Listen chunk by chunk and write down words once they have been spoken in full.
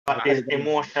what is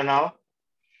emotional.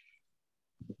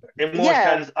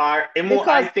 Yeah, I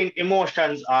because think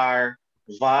emotions are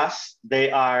vast.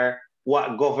 They are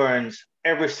what governs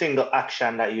every single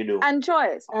action that you do. and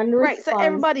choice. and Right. So response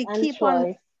everybody and keep on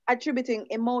choice. attributing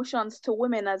emotions to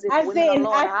women as if As women in,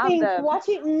 alone I have think them. what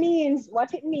it means,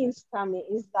 Tammy,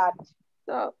 is that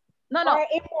So no, no. our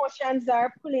emotions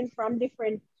are pulling from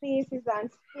different places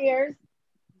and spheres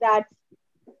that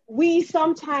we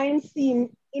sometimes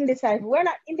seem indecisive. We're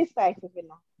not indecisive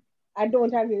enough. I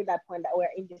don't agree with that point that we're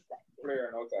indecisive.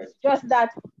 It's just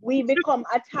that we become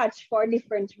attached for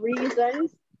different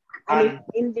reasons and And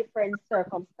in different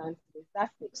circumstances.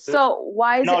 That's it. So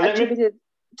why is no, it let me. attributed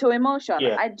to emotion?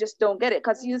 Yeah. I just don't get it.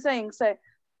 Because you're saying, say,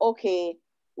 okay,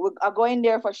 I go in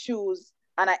there for shoes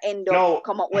and I end up No.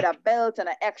 come up with a belt and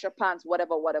an extra pants,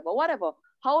 whatever, whatever, whatever.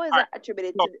 How is that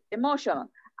attributed to emotional?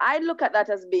 I look at that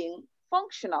as being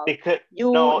functional. Because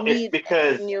You no, it's need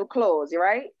because new clothes,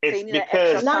 right? So it's you need an extra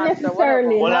because Not pants or whatever.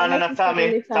 necessarily, hold not on, and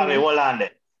Tommy, necessarily, Tammy. hold on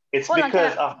there. It's Hold on,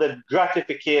 because of the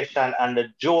gratification and the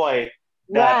joy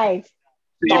that Right.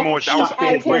 The That emotion. each shopping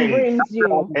item brings. brings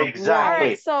you. all right.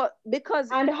 Exactly. So because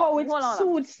And how it hold on.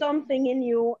 suits something in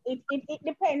you, it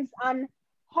depends on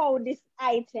how this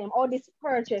item or this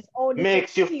purchase or this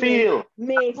Makes you experience feel.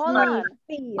 makes Hold me on.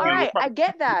 feel. All right, I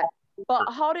get that.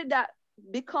 But how did that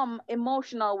become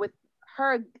emotional with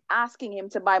her asking him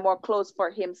to buy more clothes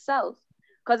for himself?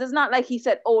 Because it's not like he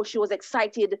said, oh, she was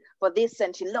excited for this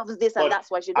and she loves this and But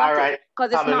that's why she all got right, it.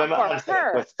 Because it's Tommy, let not me for answer that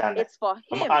her, question. it's for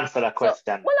Let me him. answer that So,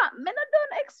 question. well, I'm not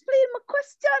done explain my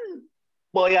question.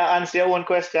 Boy, yeah, answer your one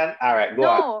question. All right, go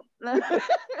on. No,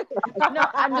 no,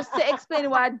 I'm just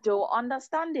explaining why I don't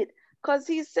understand it. Because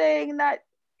he's saying that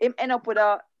him end up with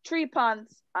a 3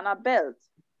 pants and a belt.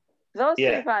 Those 3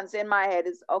 Yeah. pants in my head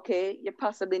is okay, you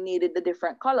possibly needed the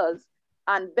different colors.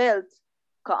 And belt,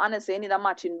 because honestly, you need a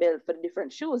matching belt for the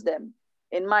different shoes then.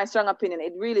 In my strong opinion,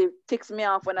 it really ticks me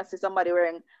off when I see somebody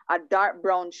wearing a dark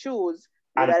brown shoes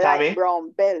with And a Tommy, light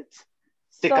brown belt.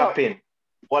 stick a pin.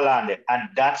 Hold on there. And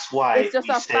that's why It's just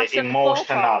we a say fashion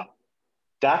emotional. focal.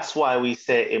 That's why we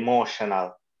say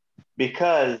emotional.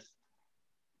 Because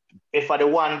if I the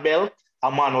one belt,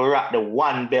 a man will rock the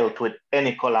one belt with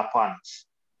any color pants.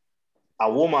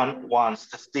 A woman wants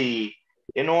to see,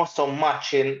 some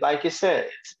matching, like you said,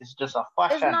 it's just a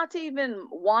It's fashion. not even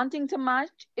wanting to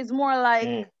match. It's more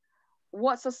like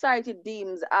what society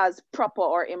deems as proper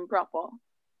or improper.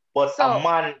 But So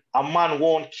a man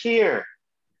won't care.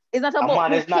 it's not A about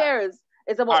man who is not. cares.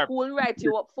 It's about who will write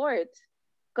you up for it.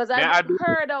 Because I've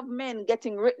heard of men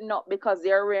getting written up because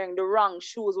they're wearing the wrong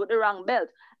shoes with the wrong belt.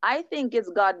 I think it's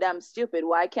goddamn stupid.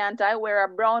 Why can't I wear a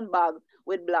brown bag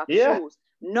with black shoes?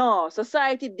 No,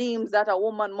 society deems that a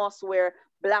woman must wear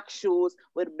black shoes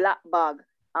with black bag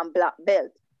and black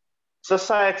belt.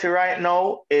 Society right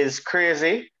now is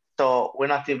crazy. So we're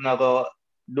not even going to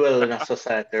dwell in a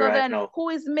society So right then now. who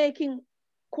is making,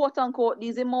 quote unquote,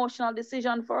 these emotional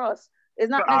decisions for us? It's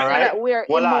not All necessarily right. that we're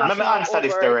Well, let me emotional answer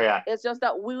this, over it. Dorian. It's just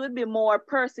that we would be more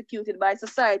persecuted by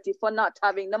society for not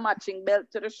having the matching belt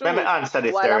to the shoes. Let me answer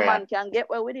this, while Dorian. a man can get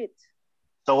away with it.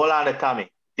 So hold on,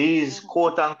 Tommy. These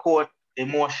quote unquote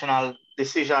emotional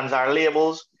decisions or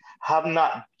labels have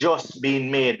not just been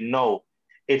made now.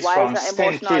 It's Why from is that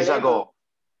emotional centuries label? ago.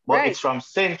 But Right. it's from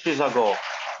centuries ago.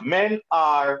 Men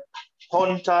are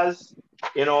hunters,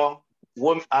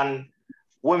 and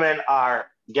women are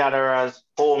gatherers,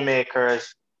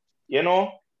 homemakers.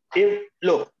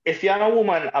 If you're a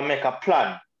woman and make a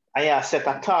plan and you set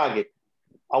a target,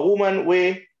 a woman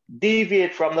will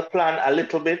deviate from the plan a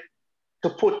little bit to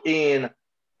put in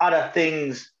other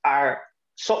things are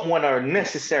something that are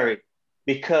necessary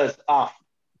because of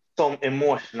some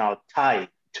emotional tie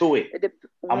to it.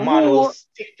 A man will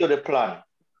stick to the plan.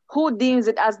 Who deems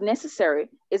it as necessary?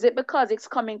 Is it because it's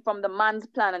coming from the man's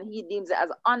plan and he deems it as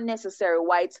unnecessary?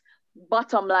 Why it's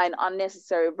bottom line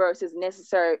unnecessary versus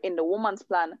necessary in the woman's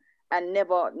plan and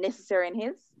never necessary in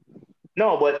his?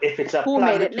 No, but if it's a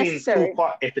plan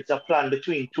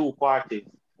between two parties,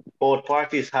 both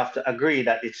parties have to agree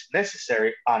that it's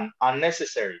necessary and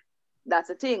unnecessary. That's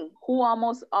the thing. Who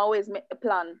almost always make the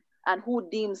plan and who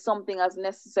deems something as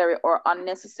necessary or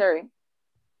unnecessary?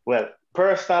 Well,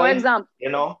 personally, for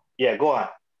example, yeah, go on.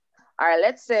 All right,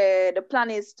 let's say the plan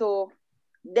is to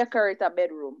decorate a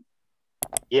bedroom.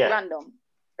 Yeah. Random,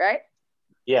 right?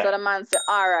 Yeah. So the man said,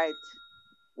 all right,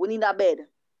 we need a bed.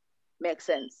 Makes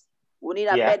sense. We need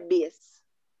a bed base.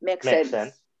 Makes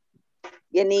sense.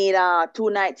 You need a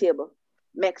 2-night table.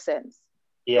 Makes sense.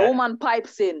 Yeah. The woman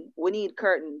pipes in, we need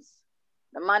curtains.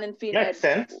 The man in female, makes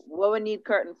sense. What we need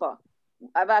curtain for?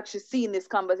 I've actually seen this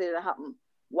conversation happen.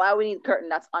 Why we need curtain?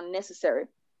 That's unnecessary.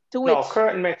 To which no,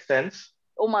 curtain makes sense.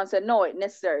 Woman said, no, it's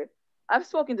necessary. I've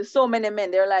spoken to so many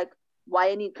men. They're like, why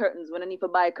you need curtains when I need to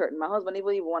buy a curtain? My husband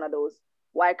even one of those.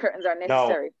 Why curtains are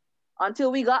necessary. No.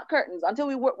 Until we got curtains, until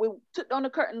we took down the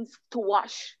curtains to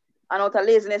wash. And out of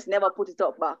laziness, never put it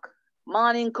up back.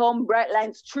 Morning come, bright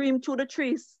lines stream through the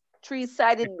trees.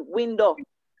 Three-sided window.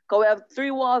 Because we have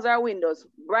 3 walls or windows.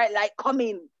 Bright light come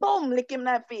in. Boom, lick him in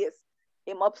the face.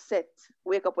 Him upset.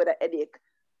 Wake up with a headache.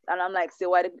 And I'm like, see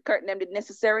why the curtain them did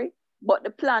necessary? But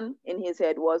the plan in his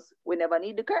head was, we never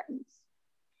need the curtains.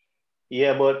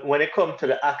 Yeah, but when it comes to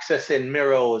the accessing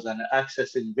mirrors and the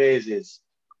accessing vases,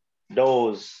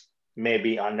 those may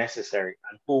be unnecessary.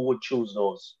 And who would choose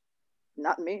those?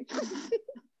 Not me.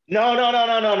 No.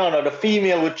 The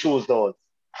female would choose those.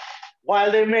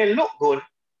 While they may look good,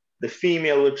 the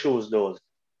female will choose those.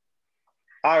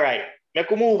 All right, let's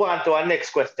move on to our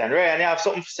next question. Ryan, you have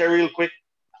something to say real quick?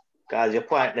 Because you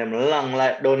point them long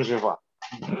like Duns River.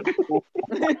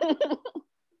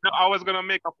 No, I was going to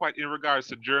make a point in regards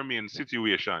to Jermaine's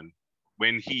situation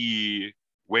when he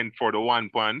went for the 1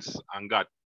 pants and got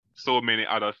so many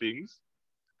other things.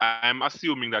 I'm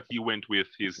assuming that he went with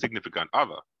his significant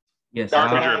other. Yes,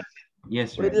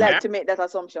 yes, we'd like to make that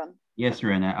assumption. Yes,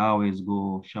 Ren, I always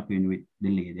go shopping with the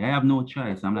lady. I have no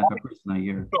choice. I'm like a prisoner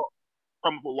here. So,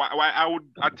 from why I would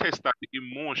attest that the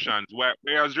emotions,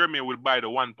 whereas Jermaine would buy the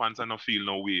 1 pants and not feel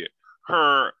no way.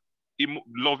 Her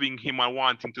loving him and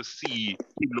wanting to see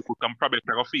him look and probably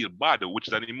feel bad, which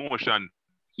is an emotion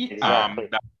exactly.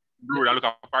 That look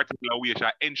a particular way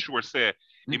to ensure say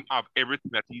him have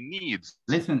everything that he needs.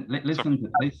 Listen.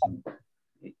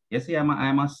 You see,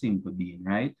 I'm a simple being,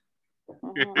 right?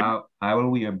 I will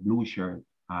wear blue shirt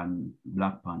and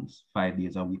black pants 5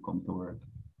 days a week come to work.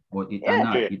 But it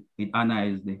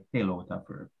annoys the hell out of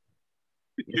her.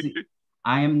 You see,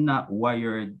 I am not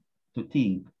wired to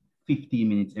think 15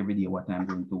 minutes every day what I'm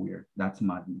going to wear. That's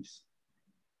madness.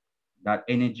 That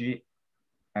energy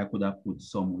I could have put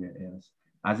somewhere else.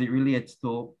 As it relates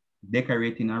to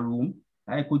decorating a room,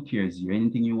 I could care zero.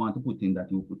 Anything you want to put in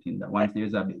that, you put in that. Once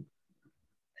there's a bed.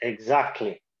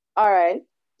 Exactly. All right.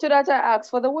 To that I ask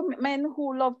for the men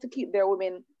who love to keep their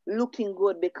women looking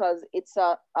good because it's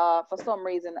for some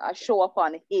reason a show up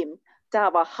on him to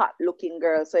have a hot looking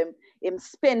girl. So him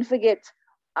spend forget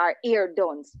our hair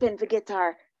done, spend forget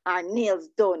our nails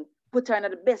done, put her in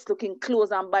the best looking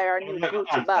clothes and buy her new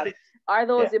Gucci bag. Are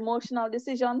those emotional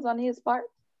decisions on his part?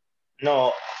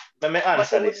 No, let me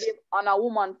answer this. On a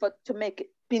woman to make it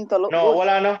Pinto look good. Hold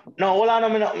on, I'm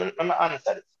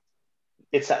answer this.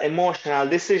 It's an emotional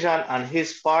decision on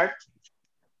his part,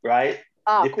 right?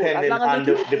 Depending on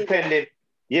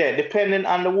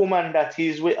the woman that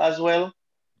he's with as well.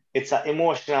 It's an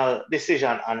emotional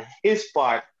decision on his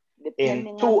part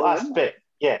in 2 aspects.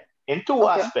 Yeah, in 2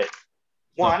 aspects.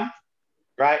 One,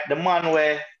 right, the man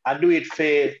where I do it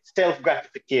for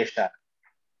self-gratification,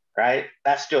 right?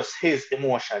 That's just his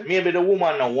emotion. Maybe the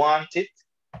woman don't want it,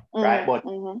 right? But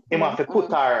he have to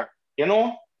put her,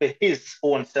 for his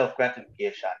own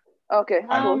self-gratification. Okay.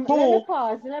 And two,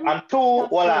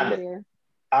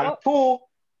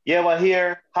 you ever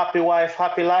hear happy wife,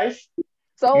 happy life?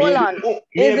 So hold on.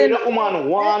 Maybe the woman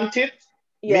want it.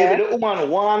 Yeah. Maybe the woman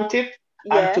want it.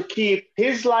 Yeah. And to keep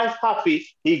his life happy,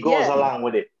 he goes along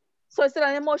with it. So it's still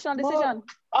an emotional decision?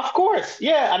 Of course,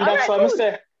 yeah. And that's why I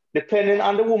say, depending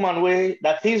on the woman way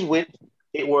that he's with,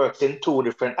 it works in 2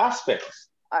 different aspects.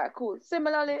 All right, cool.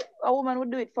 Similarly, a woman would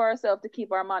do it for herself to keep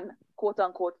her man, quote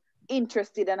unquote,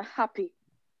 interested and happy.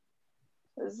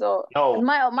 So the thing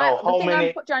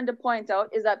I'm trying to point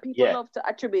out is that people love to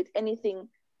attribute anything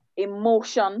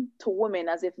emotion to women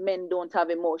as if men don't have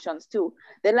emotions too.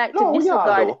 They like to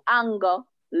disregard anger,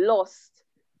 lust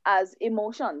as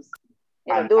emotions.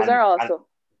 Those are also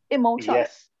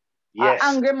emotions. Yes.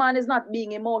 An angry man is not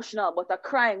being emotional, but a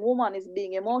crying woman is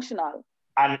being emotional.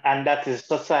 And that is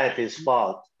society's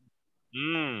fault.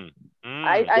 Every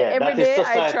day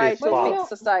I try to fix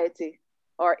society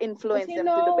or influence them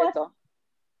to do better.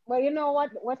 But you know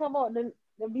what? What about the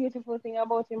beautiful thing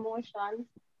about emotions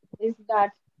is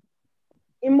that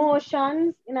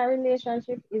emotions in a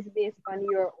relationship is based on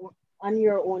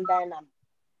your own dynamic.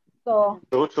 So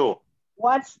true.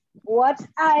 What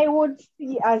I would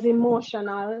see as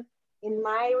emotional in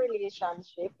my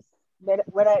relationships,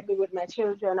 whether it be with my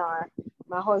children or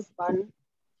my husband,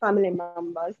 family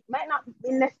members, might not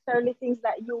be necessarily things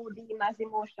that you deem as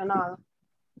emotional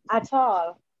at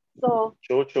all. So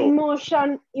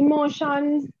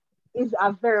emotions is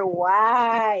a very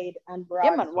wide and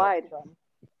broad spectrum.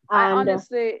 I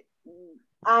honestly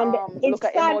it's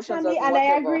sad for me, and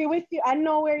I agree with you. I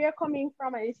know where you're coming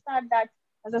from, and it's sad that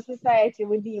as a society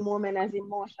we deem women as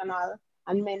emotional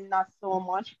and men not so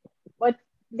much. But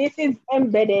this is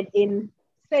embedded in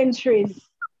centuries.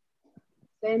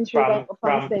 From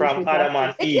Adam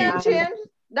and Eve. It can change.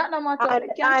 That no matter.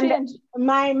 It can change.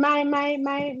 My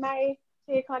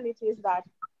take on it is that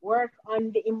work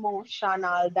on the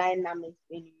emotional dynamics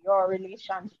in your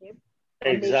relationship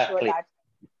and make sure that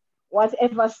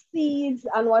whatever seeds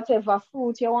and whatever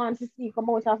fruit you want to see come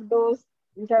out of those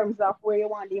in terms of where you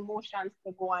want the emotions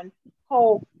to go and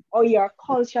how you're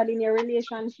cultured in your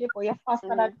relationship or you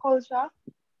foster that culture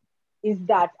is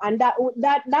that. And that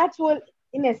will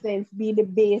in a sense be the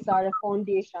base or the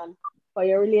foundation for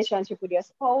your relationship with your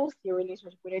spouse, your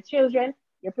relationship with your children.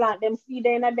 You plant them seed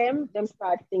in them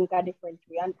start think a different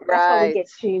way. And that's how we get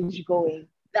change going.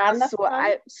 That's what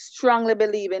I strongly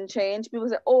believe in change. People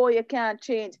say, oh, you can't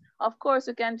change. Of course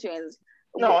you can change.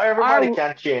 No, everybody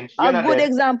can change. A good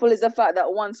example is the fact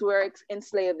that once we were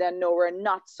enslaved and now we're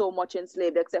not so much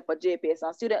enslaved except for JPS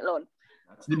and student loan.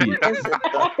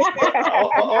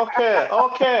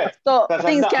 Okay. So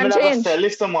things can change.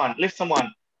 Listen, man.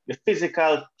 The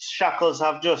physical shackles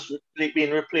have just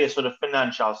been replaced with the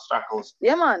financial shackles.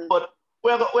 Yeah, man. But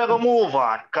we're going to move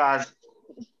on because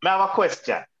I have a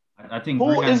question. I think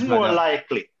who is more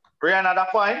likely? Brian at a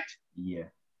point? Yeah.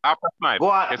 After 5. Go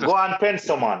on,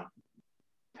 pencil, man.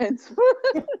 Pencil.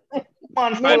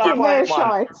 Man, full of very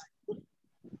short.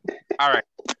 All right.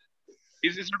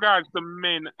 Is this regards to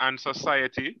men and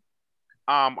society?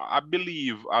 I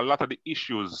believe a lot of the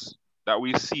issues that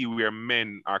we see where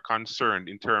men are concerned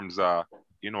in terms of,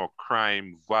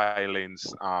 crime,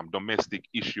 violence, domestic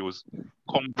issues,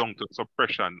 come down to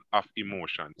suppression of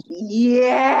emotions.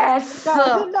 Yes.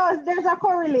 It does. There's a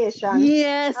correlation.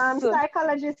 Yes.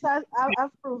 Psychologists have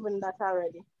proven that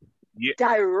already. Yeah.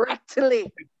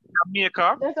 Directly.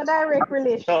 Jamaica. There's a direct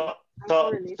relation.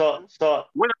 So.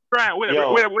 Wait.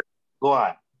 Go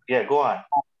on. Yeah, go on.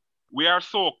 We are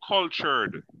so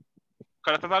cultured,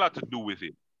 because it has a lot to do with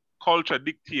it. Culture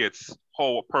dictates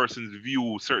how a person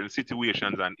view certain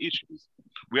situations and issues.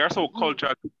 We are so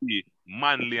cultured to be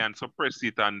manly and suppress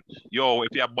it, and if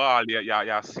you're ball, you're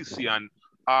sissy and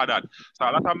all that. So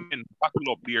a lot of men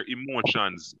battle up their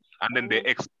emotions, and then they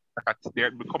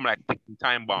become like ticking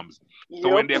time bombs.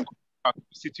 So when they come to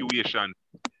a situation,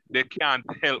 they can't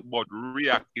help but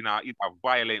react in a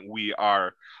violent way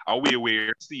or a way where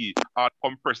you see our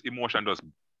compressed emotion does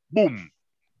boom.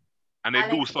 And they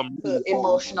do some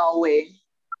emotional way.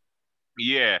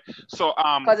 Yeah. So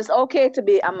because it's okay to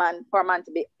be for a man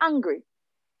to be angry.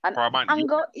 And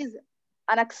anger is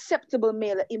an acceptable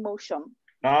male emotion.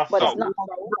 But it's not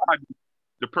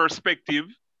the perspective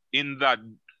in that,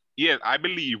 yes, I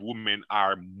believe women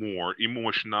are more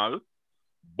emotional,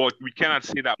 but we cannot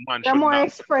say that man They're more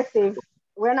expressive.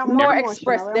 We're not more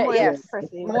expressive. Yes,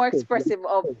 more expressive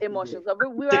of emotions. So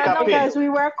because we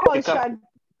were cultured.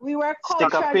 We were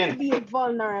cultured to be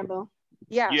vulnerable.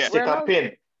 Yeah. Stick a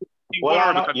pin.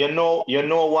 Well, you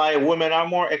know why women are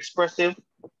more expressive?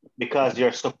 Because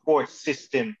your support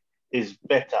system is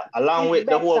better. Along with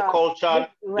the whole culture,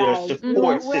 your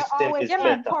support system is better.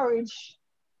 Encouraged.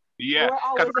 Yeah,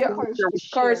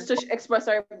 courage to express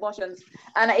our emotions.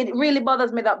 And it really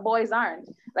bothers me that boys aren't.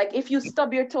 Like, if you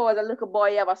stub your toe as a little boy,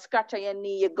 you have a scratch on your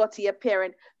knee, you go to your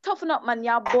parent, toughen up, man,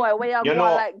 your boy, where you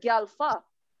go like girl for?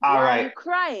 All why right. are you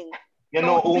crying? You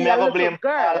know who me ever blame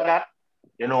for all of that?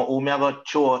 You know who me ever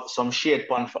throw some shade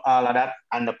on for all of that?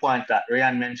 And the point that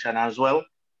Ryan mentioned as well,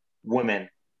 women.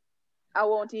 I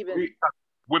won't even.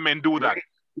 Women do that.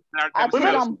 I put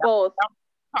on both.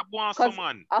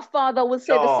 A father will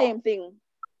say the same thing.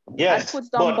 Yes, I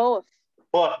put on both.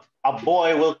 But a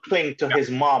boy will cling to his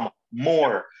mom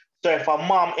more. So if a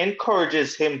mom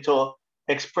encourages him to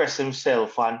express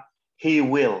himself, and he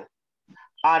will.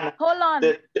 And hold on.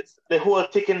 The whole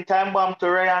ticking time bomb to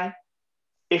Ryan,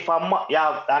 if a mom,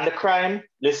 and the crime,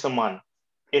 listen, man,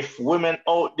 if women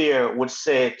out there would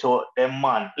say to them,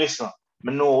 man, listen,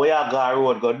 I know where you got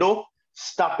road go do,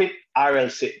 stop it or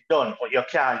else it done, but you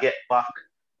can't get back.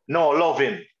 No, love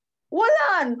him. Hold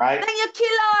on. Right? Then you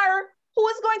kill her. Who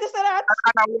is going to say that?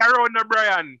 We are around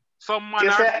Brian. Some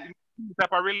man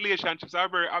type of relationships are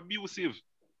very abusive.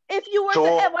 If you were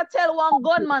to ever tell one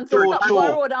gunman to stop the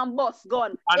road and bust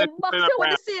gun, he box you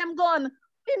with the same gun.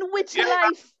 In which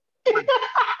life?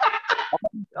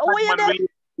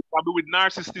 Probably with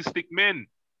narcissistic men.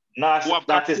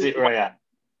 That is it, Ryan.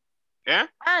 Yeah?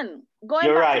 And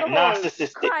going back to the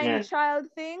whole crying child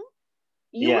thing,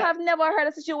 you have never heard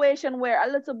a situation where a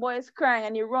little boy is crying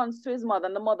and he runs to his mother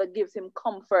and the mother gives him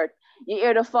comfort. You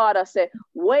hear the father say,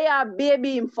 where are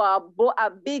baby him for a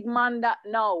big man that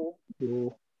now?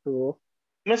 True.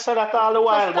 I said that all the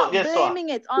while, but guess what? Blaming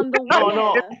it on the women.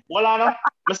 No. Well, I know.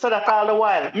 I said that all the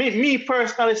while. Me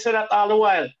personally said that all the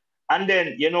while. And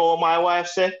then, you know what my wife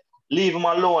said? Leave him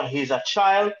alone. He's a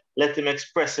child. Let him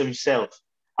express himself.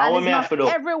 And not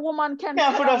every woman can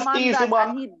tell a man that,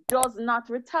 and he does not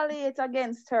retaliate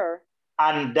against her.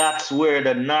 And that's where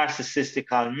the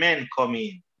narcissistical men come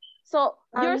in. So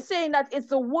you're saying that it's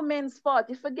the woman's fault.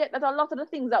 You forget that a lot of the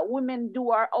things that women do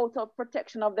are out of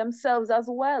protection of themselves as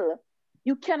well.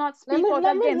 You cannot speak out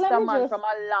against a man from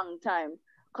a long time,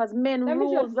 because men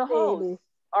rule the house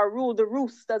or rule the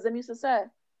roost, as they used to say.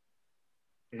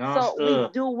 No, so we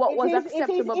do what was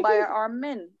acceptable by our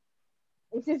men.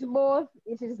 It is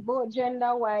both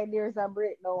gender wide. There's a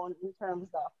breakdown in terms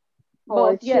of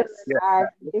both, yes,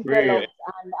 are developed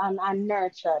and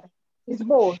nurtured. It's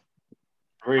both.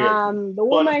 The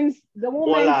woman's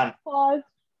fault.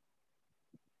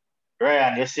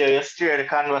 Ryan, you see, you steer the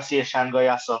conversation, go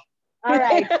yourself. All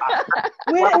right.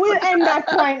 we'll end that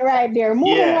point right there.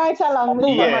 Moving right along.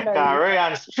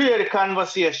 Ryan steer the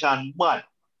conversation, but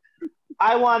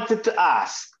I wanted to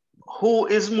ask, who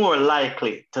is more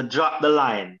likely to drop the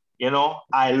line,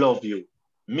 I love you,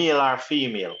 male or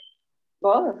female?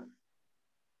 Both.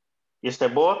 You say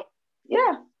both?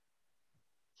 Yeah.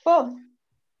 Both.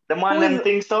 The man them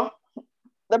think so?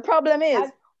 The problem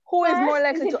is, who is more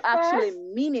likely to actually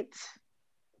mean it?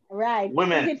 Right.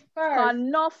 Women. Is it first?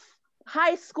 Enough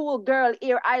high school girl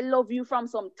hear I love you from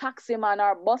some taxi man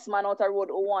or bus man out the road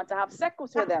who want to have sex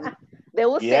with them. They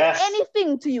will say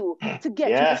anything to you to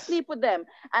get you to sleep with them.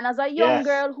 And as a young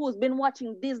girl who's been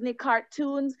watching Disney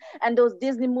cartoons and those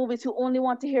Disney movies, who only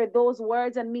want to hear those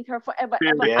words and meet her forever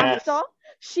ever after,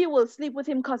 she will sleep with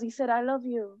him because he said, I love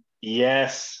you.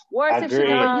 Yes. Worse if she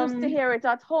never used to hear it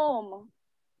at home.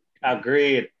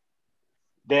 Agreed.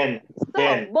 Then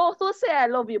both will say I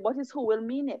love you, but it's who will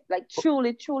mean it, like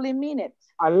truly mean it.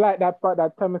 I like that part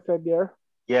that Tommy said there.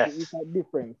 Yes. It's a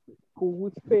difference. Who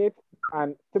would say it?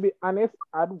 And to be honest,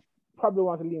 I'd probably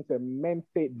want to lean to men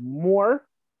say it more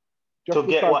to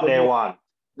get what they want.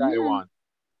 That they want.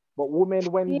 But women,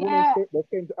 when women say it, they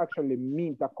tend to actually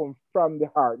mean to come from the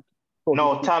heart. So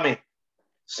no, Tommy.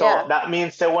 So that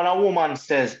means that when a woman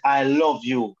says, I love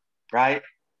you, right?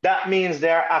 That means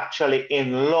they're actually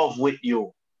in love with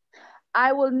you.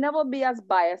 I will never be as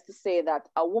biased to say that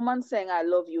a woman saying I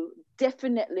love you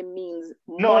definitely means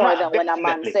more than when a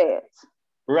man says it.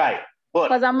 Right.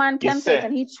 Because a man can say it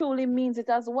and he truly means it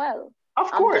as well.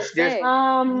 Of course. There's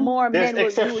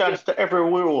exceptions to every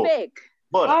rule. Fake.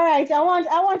 But all right, I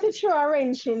want to throw a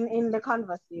wrench in the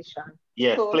conversation.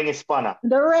 Yeah, fling a spanner.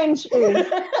 The wrench is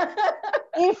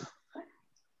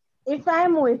if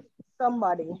I'm with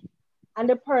somebody and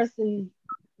the person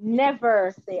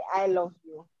never say I love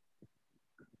you,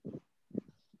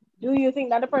 do you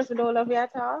think that the person don't love you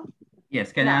at all?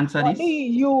 Yes, can I answer this? What do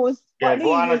you use? Yeah,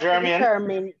 go on, Jeremy.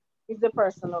 Determine if the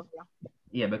person loves you?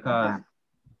 Yeah, because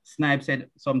Snipe said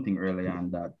something earlier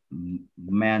on that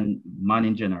man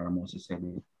in general mostly said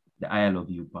the I love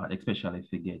you part, especially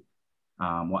if you get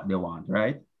what they want,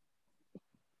 right?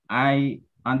 On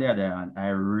the other hand, I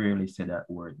rarely say that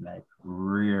word, like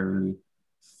rarely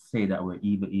say that word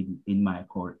even in my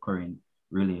current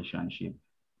relationship.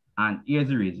 And here's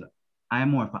the reason.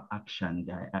 I'm more of an action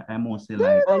guy. I'm mostly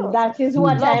like... And that is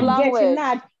what I'm getting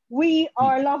at.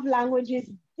 Our love language is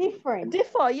different.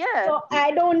 Yeah. So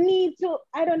I don't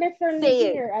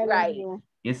necessarily hear I love you.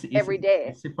 It's every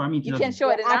day. For me you can show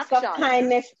it in action. Acts of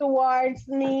kindness towards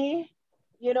me,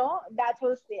 that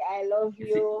will say I love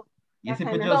you.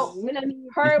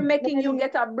 Her making you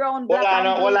get a brown black.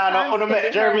 Hold on.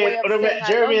 Make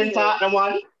Jeremy talk, the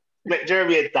one. Make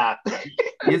Jeremy talk.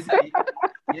 Yes,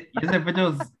 if it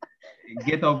just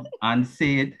get up and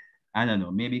say it, I don't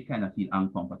know, maybe kind of feel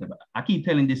uncomfortable. I keep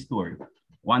telling this story.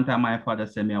 One time my father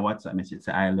sent me a WhatsApp message,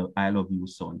 say, I love you,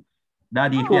 son.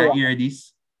 Daddy, if you hear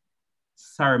this,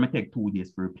 sorry, I take 2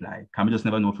 days to reply. Can we just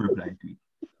never know if reply to it?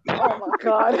 Oh my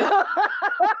God.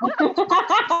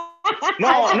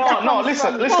 No,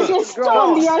 listen.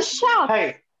 You're shocked.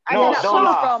 Hey, no, don't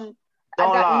laugh. I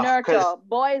got nurture.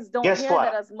 Boys don't hear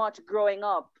that as much growing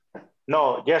up.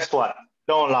 No, guess what?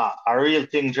 Don't laugh. A real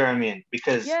thing, Jermaine.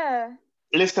 Because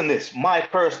listen to this, my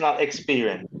personal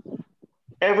experience.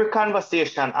 Every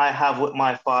conversation I have with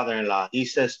my father-in-law, he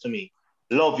says to me,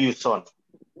 love you, son.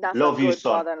 That's love you,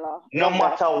 son. No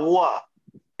matter what,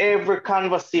 every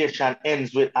conversation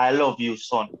ends with I love you,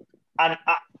 son. And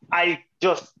I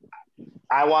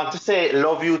want to say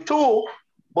love you too,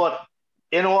 but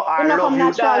I love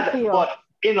you, dad, but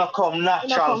come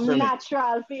natural for me.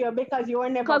 Natural for you because you were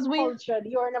never cultured.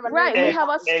 You were never right. We have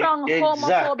a strong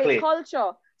homophobic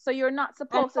culture. So you're not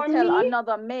supposed to for tell me-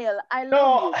 another male, I No,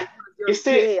 love you because you you're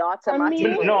see, gay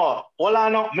automatically. no, well, I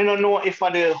don't know if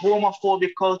for the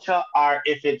homophobic culture or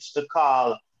if it's to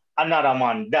call another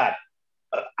man that.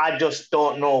 I just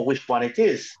don't know which one it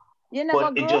is. You never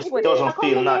But it grew just up with doesn't it. It's a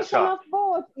feel combination natural. of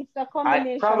both. It's a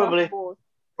combination Probably. of both.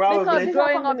 Because Probably. It's a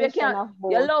growing up, you combination can't. of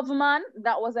both. You love man,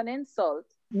 that was an insult.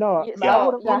 No, You- Yeah. I So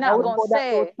wouldn't you're I not wouldn't gonna go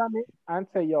that road, say, Sammy, and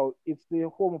say, yo, it's the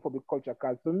homophobic culture.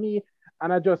 Because for me,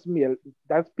 and I just male,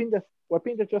 that's Pinter, what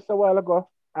Pinter just a while ago,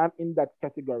 I'm in that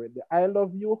category. The I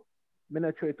love you, me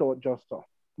not throw it out just so.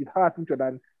 It's hard to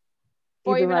than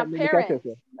or even a me, parent. can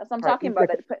say, That's what I'm right, talking about.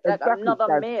 exactly, Like exactly, another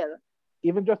guys. male.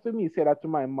 even just to me say that to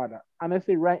my mother. And I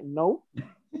say right now,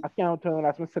 I can't turn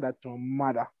around and say that to my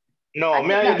mother. No, I me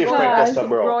think and you that different, goes that's back a to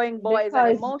bro. growing boys and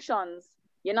Because- emotions.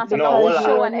 You're not No, allowed well, to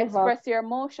show I- and express your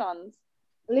emotions.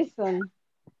 Listen,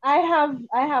 I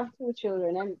have 2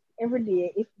 children, and every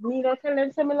day, if me don't tell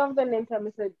them say me love them, then tell me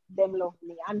say them love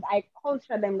me, and I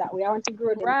culture them that way. I want to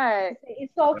grow them. Right.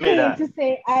 It's okay that. to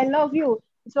say I love you.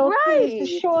 It's okay to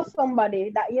Right. show somebody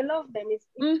that you love them. It's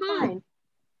Mhm. fine.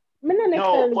 Me not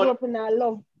necessarily but- grew up in a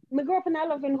love. Me grew up in a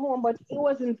loving home, but it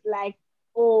wasn't like,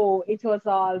 oh, it was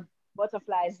all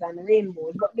butterflies and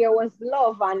rainbows. But there was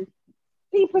love, and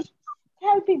people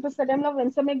tell people say them love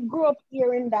them. So me grew up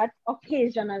hearing that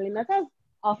occasionally, not as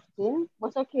often,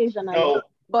 but occasionally. No,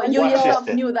 But And you watch yourself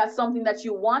this. knew that's something that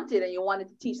you wanted and you wanted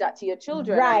to teach that to your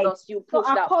children. Right. And thus you So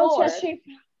push a that culture forward.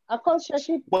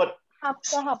 shift, but has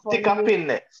to happen.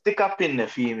 stick up in the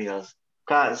females.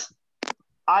 Because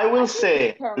I will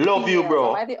say, Term love you, females. bro.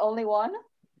 Am I the only one?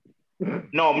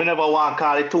 No, me never want to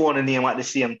call it two on the name at the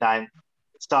same time.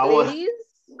 Star Wars. Ladies,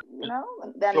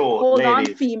 then So, hold on,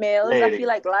 ladies, females. I ladies, feel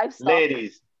like livestock.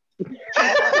 Ladies.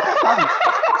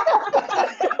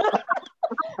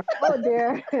 Oh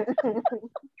dear.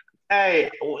 Hey,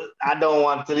 I don't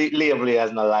want to label it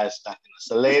as no livestock.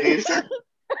 So, ladies,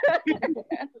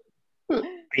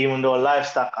 even though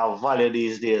livestock are value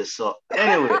these days. So,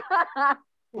 anyway,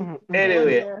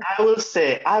 dear.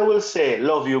 I will say,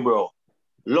 love you, bro.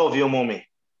 Love you, mommy.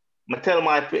 I tell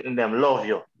my people them, love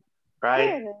you.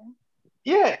 Right?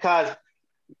 Yeah, because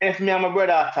if me and my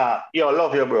brother talk, yo,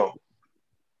 love you, bro.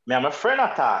 Me and my friend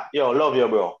talk, yo, love you,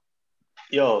 bro.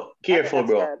 Yo, careful,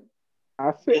 bro.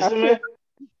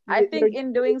 I think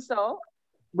in doing so,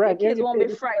 Brad, the kids won't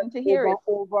be frightened to hear it.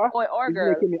 Boy or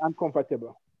girl. Making me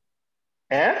uncomfortable.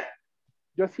 Eh?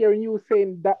 Just hearing you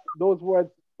saying those words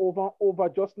over and over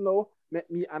just now make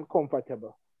me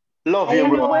uncomfortable. Love you,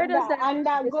 bro. Where does that and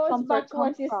that goes back to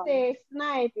what you say,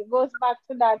 Snipe. It goes back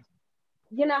to that,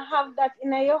 have that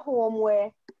in your home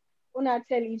where you not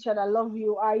tell each other love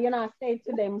you, or you not say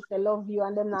to them say love you,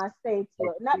 and them not say to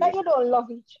you. Not that you don't love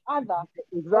each other,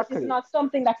 but it's not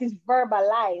something that is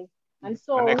verbalized. And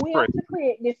so we have to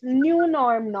create this new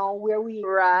norm now where we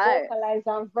vocalize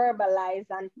and verbalize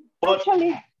and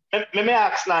actually. Let me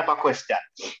ask Snipe a question.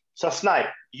 So Snipe,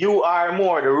 you are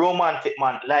more the romantic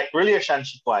man, like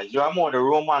relationship-wise, you are more the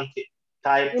romantic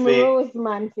type.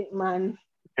 Romantic man.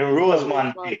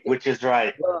 Romantic, which is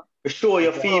right. For sure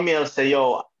your females say,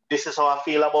 yo, this is how I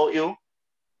feel about you.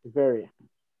 Very.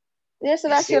 Yeah, so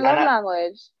that's your love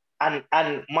language.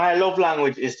 And my love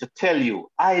language is to tell you,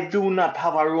 I do not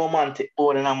have a romantic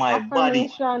bone in my body.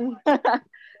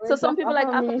 So some people like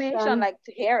affirmation, like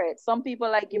to hear it. Some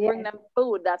people like you bring them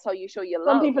food. That's how you show your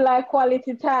love. Some people like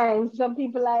quality time. Some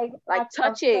people like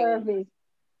touching. Service.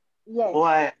 Yes.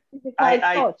 Boy,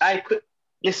 I could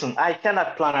listen. I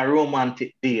cannot plan a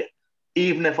romantic date,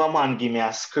 even if a man give me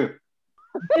a script.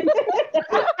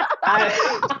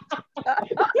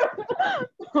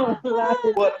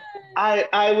 But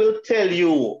I will tell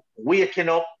you, waking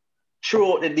up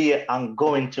throughout the day and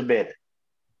going to bed.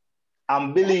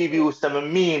 And believe you, so I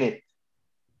mean it.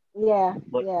 Yeah,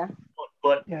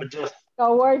 but just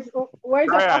so words of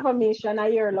affirmation are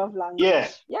your love language.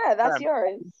 Yes. Yeah, that's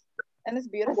yours. And it's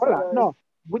beautiful. Well, no,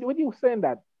 with you saying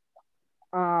that,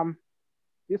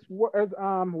 this word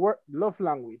love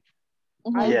language,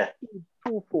 I see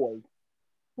twofold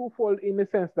in the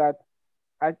sense that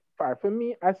for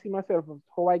me, I see myself as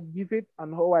how I give it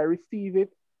and how I receive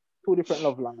it, 2 different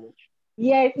love language.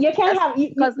 Yeah, you can have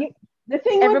because the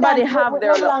thing everybody with have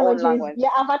their own language. You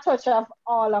have a touch of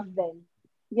all of them.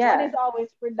 Yeah, one is always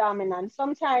predominant.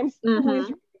 Sometimes 2 is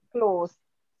really close.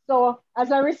 So as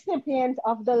a recipient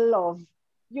of the love,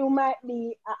 you might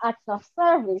be an act of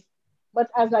service, but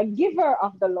as a giver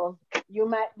of the love, you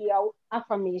might be an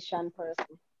affirmation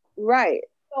person. Right.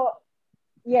 So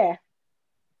yeah.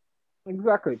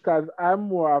 Exactly, because I'm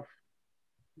more of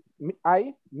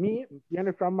me,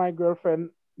 from my girlfriend,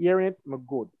 hearing it, I'm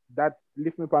good. That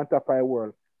lift me on top of the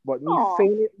world. But me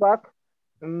saying it back,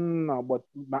 No, but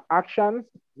my actions,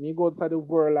 me go to the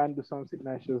world and do something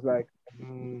nice. She was like,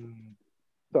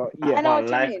 So yeah. I know what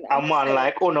you mean. A man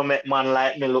like, oh no, make man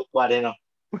like me look bad, you know.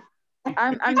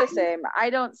 I'm the same. I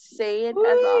don't say it as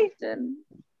often,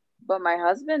 but my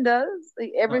husband does.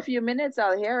 Like, every few minutes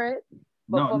I'll hear it.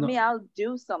 But for me, I'll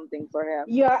do something for him.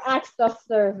 Your acts of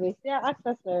service. Yeah, acts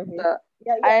of service. So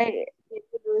I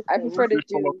prefer to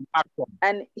do.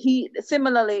 And he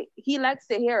similarly, he likes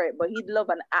to hear it, but he'd love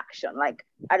an action. Like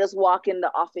I just walk in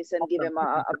the office and give him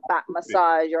a back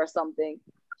massage or something.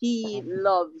 He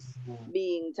loves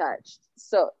being touched.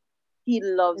 So he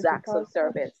loves acts of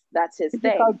service. That's his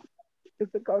thing.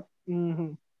 Physical.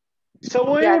 So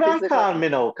what you don't call me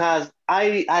now? Because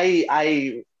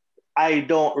I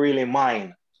don't really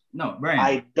mind. No, Brian.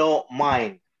 I don't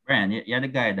mind. Brian, you're the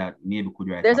guy that maybe could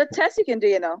write. There's a test you can do,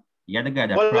 you know. You're the guy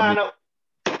that go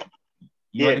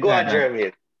on,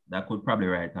 Jeremy. That could probably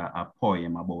write a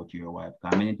poem about your wife.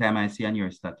 How many times I see on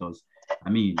your status, I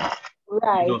mean,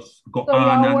 right. Just go so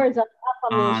on your words of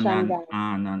affirmation,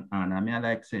 on. I mean, I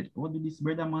like said, what do this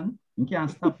brother, man? You can't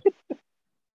stop.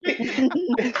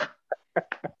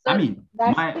 I mean,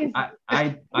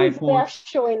 I post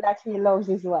showing that he loves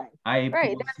his wife. I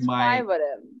post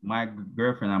my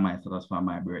girlfriend and my status for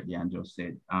my birthday and just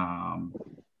said,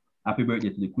 happy birthday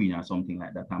to the queen or something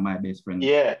like that. And my best friend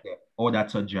said, oh,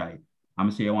 that's a joy.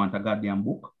 I'm saying, you want a goddamn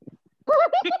book?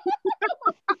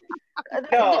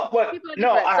 Some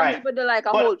people do like a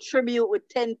whole tribute with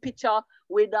 10 pictures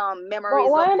with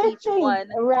memories of each one.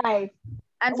 Right.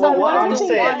 And so what I'm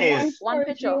saying is one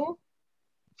picture.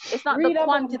 It's not the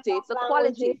quantity, it's the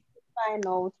quality. Find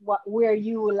out where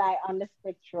you lie on the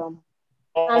spectrum.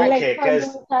 And okay,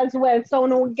 because as well, so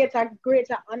no get a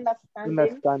greater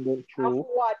understanding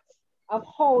of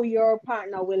how your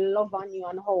partner will love on you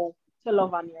and how to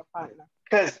love on your partner.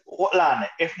 Because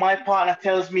if my partner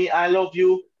tells me I love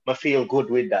you, I feel good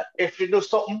with that. If you do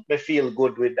something, I feel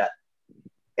good with that.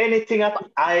 Anything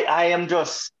I am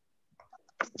just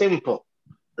simple.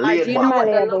 Do you know what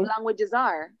the love languages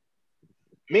are?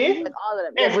 Me? Like all of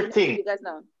them. Everything. You guys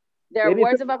know. There are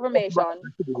words of affirmation,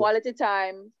 quality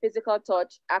time, physical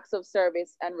touch, acts of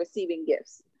service, and receiving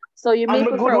gifts. So you may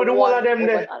prefer one over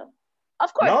the other.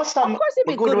 Of course, you'd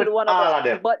be good with one of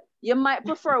them, but you might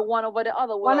prefer one over the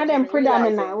other. One of them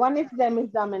predominant. One of them is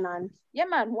dominant. Yeah,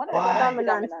 man. One of them is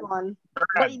dominant one.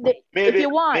 But if you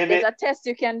want, there's a test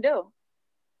you can do.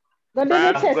 Go do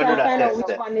the test and find out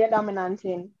which one you're dominant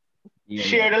in.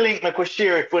 Share the link. I could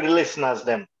share it for the listeners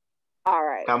then. All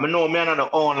right. I know me, I'm not the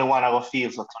only one I will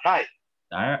feel so tonight.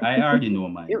 I already know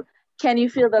mine. Can you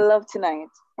feel the love tonight?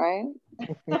 Right?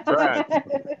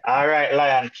 All right,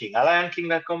 Lion King. A Lion King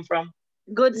that come from?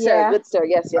 Good sir, good sir.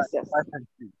 Yes.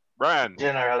 Brian.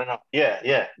 General, no.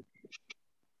 Yeah.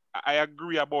 I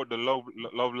agree about the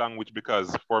love language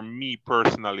because for me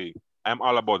personally, I'm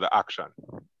all about the action.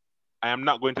 I am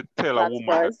not going to tell a woman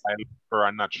that I love her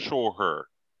and not show her.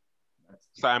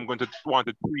 So I'm going to want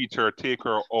to treat her, take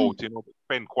her out,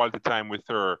 spend quality time with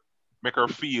her, make her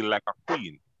feel like a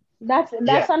queen. That's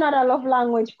another love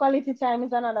language. Quality time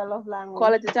is another love language.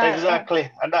 Quality time. Exactly.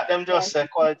 And that them just say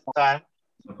quality time.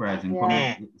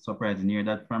 Surprising hear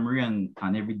that from Rian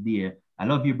and every day. I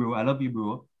love you,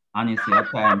 bro. Honestly, at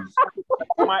times.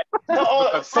 So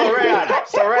Ryan.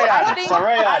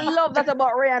 I love that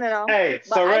about Ryan, Hey,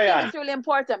 but I think it's really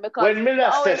important because when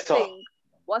Miller says so.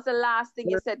 What's the last thing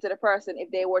you said to the person if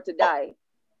they were to die?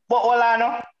 But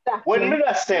Olano, when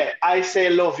Miller say, I say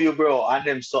love you, bro, and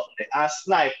them something, and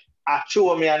snipe, I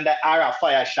chew me and the arrow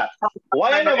fire shot.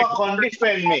 Why you never come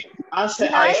defend me and say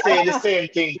I say the same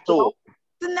thing too?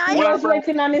 He was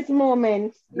waiting on his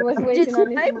moment.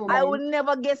 I would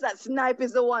never guess that Snipe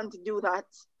is the one to do that.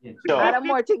 I'm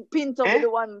more think Pinto be the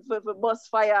one for bus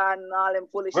fire and all them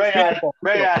foolish shit.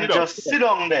 Brian, just sit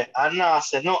down there and not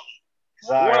say nothing. It's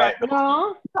all right.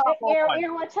 No,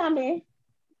 hear what Tommy.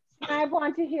 I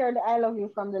want to hear the I love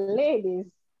you from the ladies.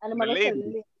 And I'm going to tell the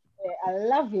ladies, I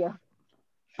love you.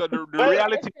 So the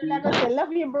reality is... I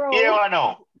love you, bro. Yeah, I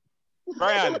know.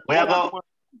 Brian.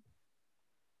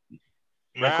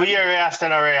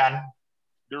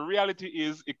 The reality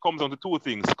is it comes down to two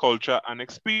things, culture and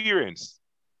experience.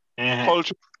 Mm-hmm.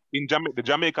 Culture in the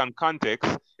Jamaican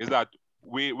context is that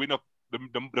we know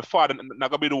the father not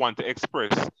gonna be the one to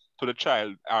express to the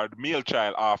child or the male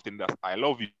child often that I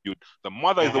love you. The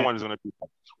mother is the one who's gonna do that,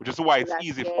 which is why it's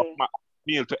easy for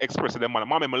male to express to their mother,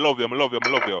 Mommy, I love you.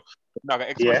 Not gonna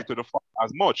express it to the father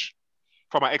as much.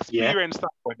 From an experience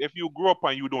standpoint, if you grow up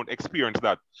and you don't experience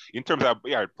that, in terms of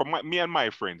from me and my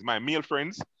friends, my male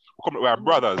friends, we are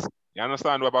brothers. You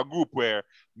understand? We have a group where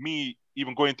me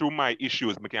even going through my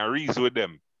issues, I can reason with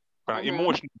them,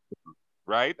 emotional,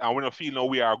 right? And we don't feel no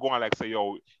we are going like say,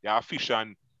 yo, you're fish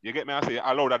and you get me? I say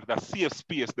allow that safe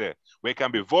space there where it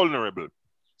can be vulnerable.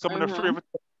 Some of the favorite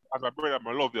as my brother,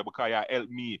 I love you because you help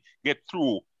me get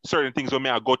through certain things that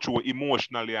I go through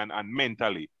emotionally and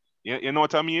mentally. You know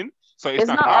what I mean? So it's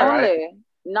not only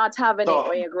not having it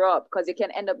when you grow up, because you can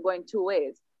end up going two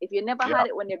ways. If you never had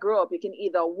it when you grow up, you can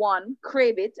either one,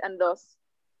 crave it and thus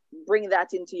bring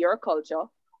that into your culture,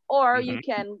 or you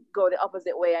can go the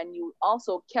opposite way and you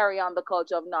also carry on the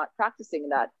culture of not practicing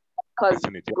that. Because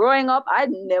growing up,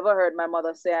 I'd never heard my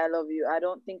mother say I love you. I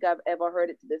don't think I've ever heard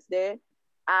it to this day.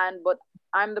 But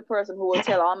I'm the person who will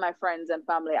tell all my friends and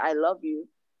family I love you,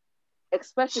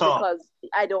 especially because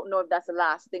I don't know if that's the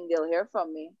last thing they'll hear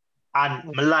from me.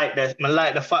 And I like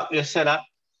the fact you said that,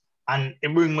 and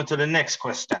it brings me to the next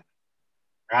question,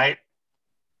 right?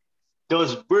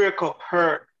 Does breakup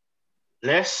hurt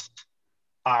less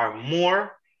or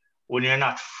more when you're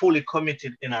not fully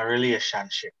committed in a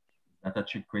relationship? That's a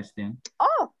trick question.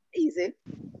 Oh, easy.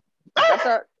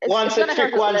 One's a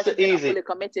trick, one's easy. Fully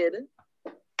committed.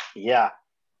 Yeah.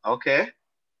 Okay.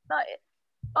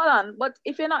 Hold on, but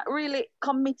if you're not really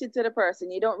committed to the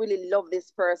person, you don't really love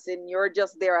this person, you're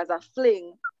just there as a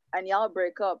fling, and y'all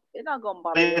break up, it's not gonna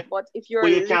bother you. But if you're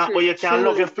you can't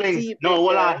love your fling. No,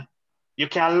 hold on. You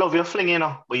can't love your fling, you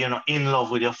know, but you're not in love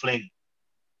with your fling.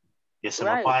 You see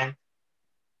my point?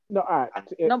 No,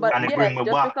 no, but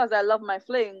just because I love my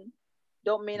fling,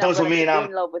 don't mean I'm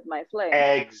in love with my fling.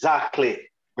 Exactly.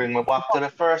 Bring me back to the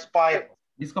first point.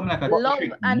 It's coming like a love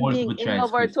and being in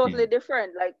love are totally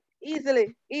different. Like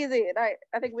easy.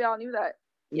 I think we all knew that.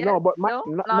 Yeah? No, but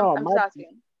I'm just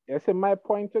asking. So my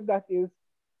point to that is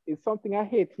something I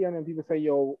hate hearing when people say,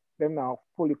 yo, them now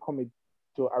fully commit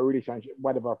to a relationship,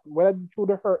 whatever. Whether through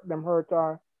the hurt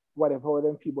or whatever,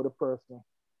 them people the person.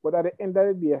 But at the end of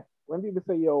the day, when people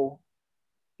say, yo,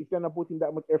 if you're not putting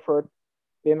that much effort,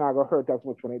 they're not gonna hurt as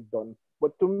much when it's done.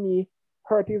 But to me,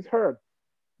 hurt is hurt.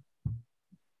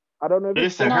 I don't know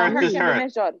if hurt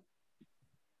is hurt.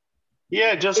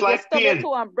 Yeah, just if like you stubbed your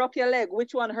toe and broke your leg,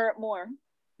 which one hurt more?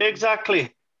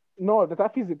 Exactly. No, that's a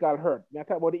physical hurt. I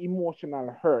talk about the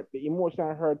emotional hurt. The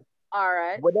emotional hurt. All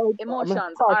right.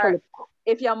 Emotions. All right.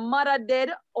 If your mother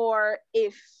dead or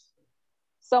if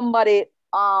somebody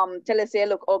tell you say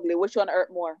look ugly, which one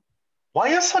hurt more? Why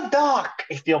are you so dark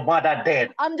if your mother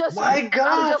dead? I'm just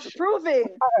proving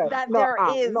that there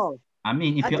is. No. I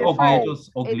mean, if you're ugly, you're just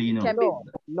ugly, you know.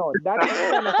 No, that is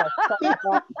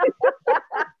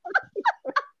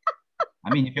I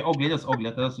mean, if you're ugly, you're just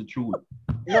ugly. That's the truth.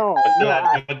 No.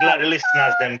 I'm glad the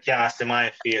listeners them can't see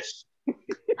my face. Yeah,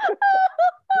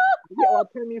 what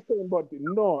I'm saying, but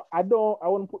no, I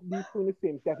want to put these two in the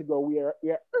same category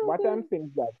where what I'm saying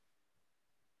is that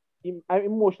I'm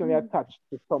emotionally attached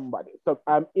to somebody. So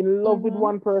I'm in love with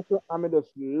one person, I just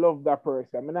love that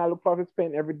person. I mean, I look forward to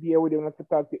spend every day with them, not to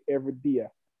talk to every day.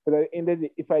 But at the end of the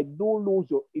day, if I do lose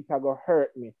you, it's gonna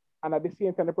hurt me. And at the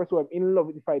same time, the person I'm in love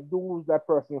with, if I do lose that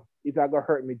person, it's gonna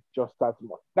hurt me just as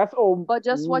much. That's all. But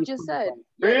just what you said,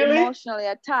 you're emotionally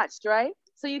attached, right?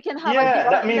 So you can have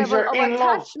a different level of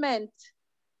attachment.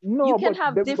 No, you can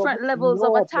have different levels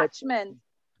of attachment.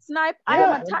 Snipe, I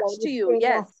am attached to you.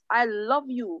 Yes, I love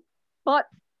you. But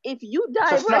if you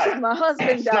die versus my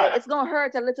husband die, it's gonna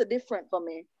hurt a little different for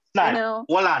me. Snipe, you know?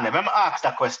 Hold on, let me ask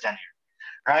that question here.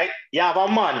 Right? You have a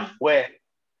man where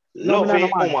loving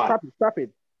woman. Stop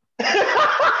it.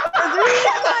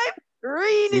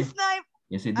 Really, Snipe.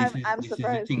 You see, this is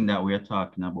the thing that we're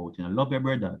talking about. You know, love your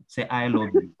brother. Say I love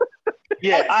you.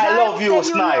 Yeah, I love you,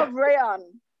 Snipe. You love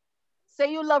Rayon.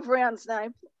 Say you love Rayon,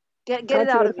 Snipe. Get it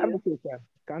out of you.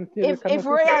 If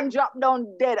Rayon dropped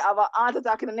down dead of an heart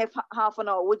attack in the next half an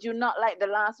hour, would you not like the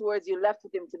last words you left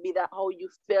with him to be that how you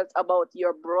felt about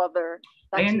your brother,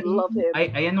 that you love him?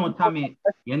 I know, Tommy,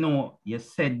 you know, you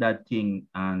said that thing,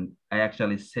 and I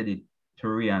actually said it to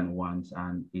Rayon once,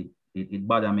 and it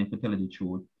bothered me to tell you the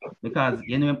truth. Because,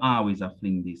 you know, I'm always a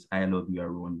fling this, I love you,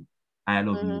 Aaron. I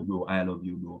love you, bro. I love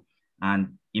you, bro.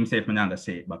 And himself, I'm not going to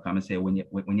say it, but I'm going to say when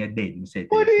you're dead, you say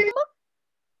it.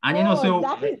 And you know, so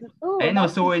when I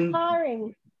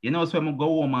go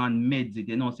home and meds it,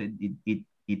 you know, so it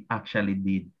actually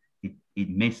did it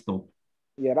messed up.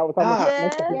 Yeah, that was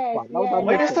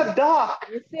Why is so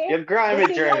dark? You're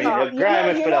grimy, Jeremy. You're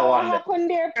grimy for that one. What happened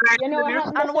there? You know what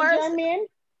happened there, Jeremy?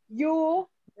 You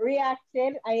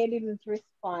reacted and you didn't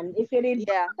respond. If you did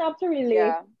stop to really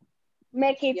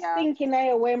make it sink in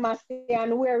a way,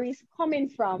 and where he's coming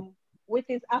from with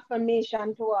his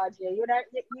affirmation towards you,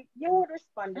 you would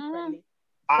respond differently.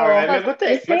 All right, we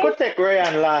could take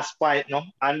Rayon last point, no,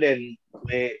 and then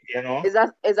you know.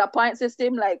 Is a point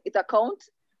system like it a count?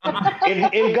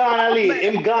 In Ghana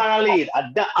lead.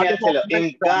 That can't tell you.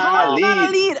 In Ghana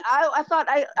lead. I thought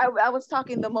I was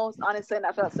talking the most honestly, and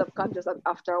I felt subconscious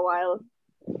after a while.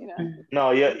 You know.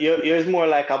 No, you're more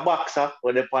like a boxer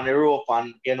with up on the rope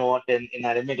and then in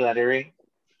the middle of the ring.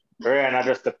 Right, and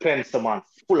just the pencil man,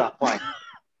 full of points.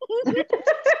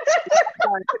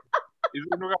 Is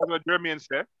in regards to what Jermaine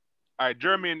said?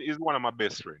 Jermaine is one of my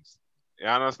best friends. You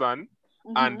understand?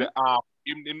 And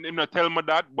him not tell me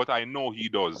that, but I know he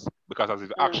does because of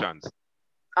his actions.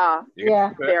 Yeah,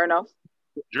 fair enough.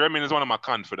 Jermaine is one of my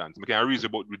confidants. I can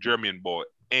reason about with Jermaine about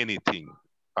anything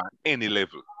at any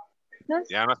level. Yes.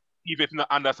 You understand? Even if you not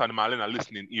understand, I'm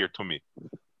listening ear to me.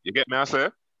 You get me, I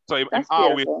say? So him That's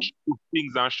always beautiful. do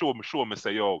things and show me,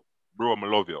 say, yo, bro, I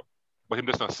love you. But him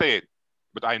just not say it.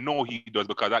 But I know he does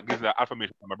because that gives that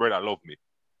affirmation that my brother love me.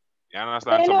 You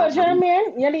understand?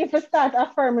 Jermaine, you need to start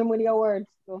affirming with your words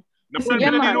too.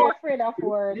 You're afraid of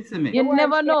words. Listen me. You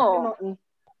never know.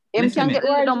 Him can get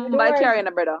done by carrying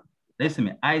a brother. Listen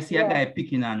me. I see a guy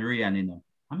picking on Ryan,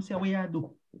 I'm saying, what you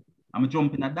do? I'm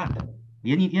jumping at that.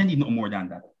 You need no more than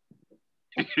that.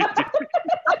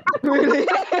 Really?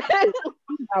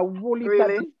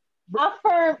 Really?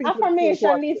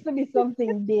 Affirmation needs to be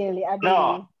something daily.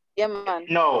 No. Yeah, man.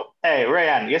 No. Hey,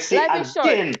 Ryan, you see,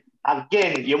 again,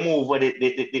 you move with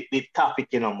the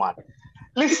topic, man.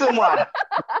 Listen, man.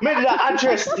 Make the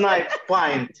address Snipe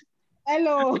point.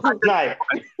 Hello. Snipe.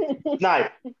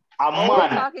 A man. What are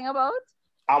you talking about?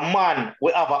 A man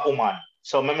will have a woman.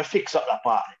 So let me fix up that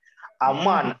part. A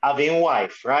man having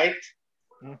wife, right?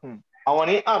 And when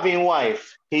he having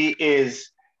wife, he is,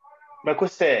 I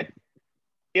could say,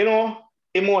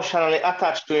 emotionally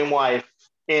attached to his wife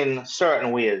in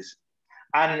certain ways.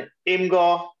 And him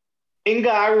go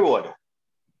a road.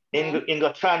 In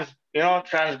go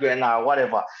transgress or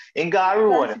whatever. In go a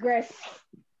road. Transgress.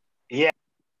 Yeah.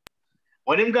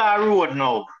 When him go a road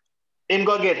now, him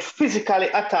go get physically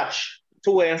attached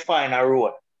to where him find a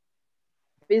road.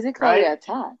 Physically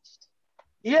attached?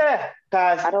 Yeah,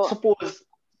 because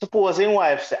suppose his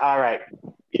wife say, all right,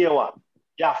 you know what?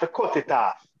 You have to cut it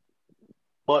off.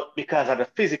 But because of the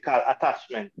physical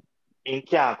attachment, he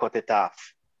can't cut it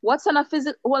off. What's a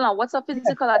physical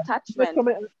attachment?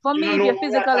 For me, if you're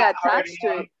physically attached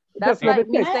to it, that's like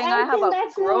me saying I have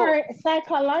that's more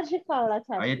psychological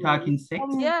attachment. Are you talking sex?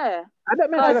 Yeah.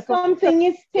 Because something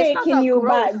is taking you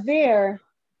back there.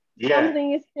 Yeah.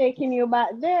 Something is taking you back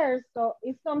there. So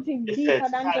it's something deeper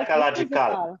than just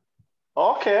physical.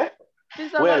 Okay.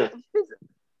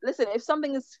 Listen, if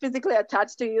something is physically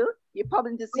attached to you, you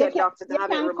probably need to see a doctor to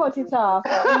have it removed. Cut it off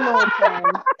in no time.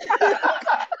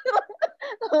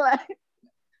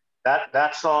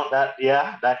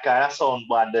 that kind of sound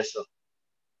bad, this.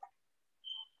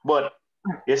 But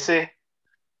you see,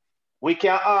 we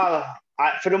can all,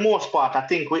 for the most part, I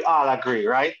think we all agree,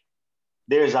 right?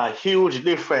 There's a huge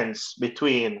difference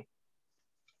between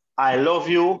I love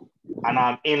you and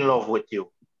I'm in love with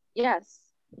you. Yes.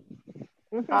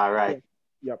 All right.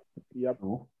 Yep.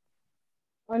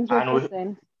 100%.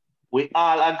 And we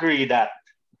all agree that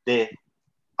the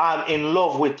I'm in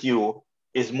love with you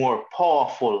is more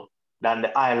powerful than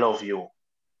the I love you.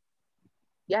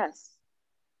 Yes.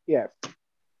 Yes.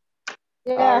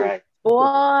 Yeah. All right.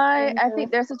 Boy, I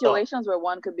think there are situations where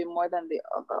one could be more than the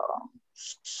other.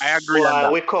 I agree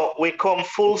on that. We come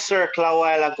full circle a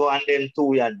while ago and then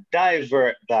we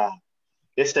divert that.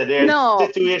 They said there's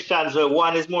situations where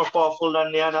one is more powerful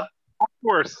than the other. Of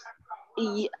course.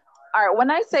 Yeah. All right,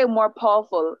 when I say more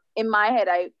powerful, in my head,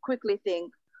 I quickly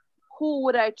think, who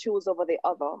would I choose over the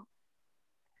other?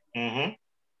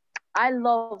 I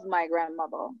love my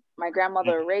grandmother. My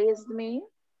grandmother raised me.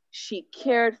 She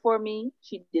cared for me.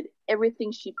 She did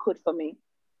everything she could for me.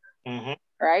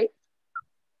 Right?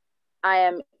 I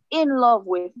am in love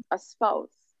with a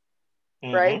spouse.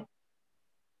 Right?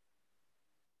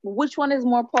 Which one is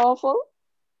more powerful?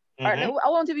 All right, I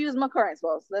won't even use my current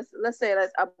spouse. Let's say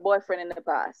that's a boyfriend in the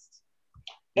past.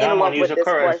 Use your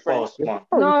current spouse, man.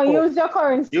 No, use your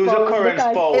current spouse. Use your current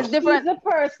spouse. It's different. It's the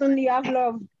person you have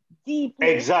loved deeply.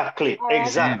 Exactly. The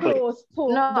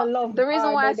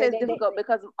reason why I say it's difficult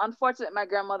because unfortunately my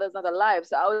grandmother is not alive.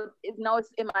 So now it's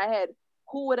in my head.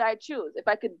 Who would I choose? If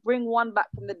I could bring one back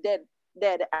from the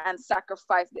dead and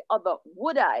sacrifice the other,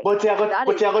 would I? But you have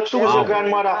to choose your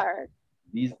grandmother. Hard.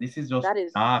 This is just that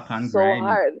is and so grimy.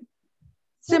 hard.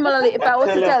 Similarly, if I was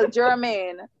to tell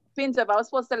Jermaine, Pinto, if I was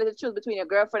supposed to tell you the truth between your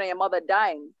girlfriend and your mother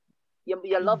dying, you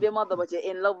love your mother, but you're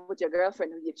in love with your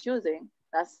girlfriend who you're choosing.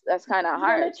 That's kind of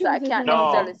hard. So I can't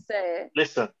necessarily say.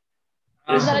 Listen.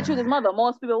 He's gonna choose his mother.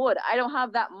 Most people would. I don't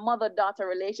have that mother-daughter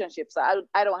relationship, so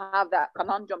I don't have that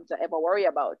conundrum to ever worry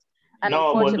about. And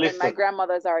unfortunately, my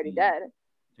grandmother's already dead.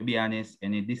 To be honest,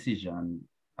 any decision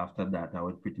after that, I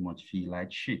would pretty much feel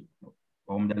like shit.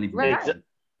 Right.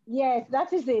 Yes,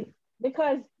 that is it.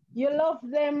 Because you love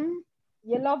them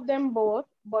both,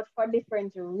 but for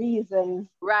different reasons.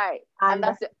 Right. And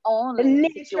that's the only the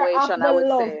nature situation of the I would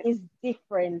love say is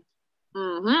different.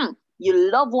 Mm-hmm.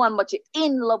 You love one, but you're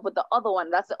in love with the other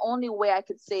one. That's the only way I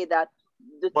could say that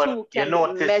the two can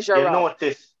measure up.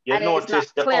 You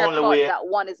notice the only way that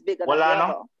one is bigger than the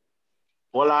other.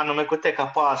 Well, I know I could take a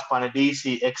pass on the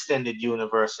DC Extended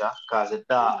Universe, because it's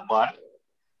dark, but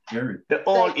the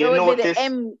only you notice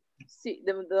the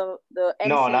MCU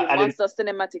Monster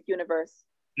Cinematic Universe.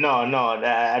 No,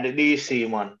 the DC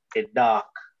one, it's dark.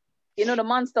 You know the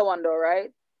monster one though,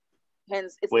 right?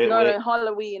 Hence, it's not in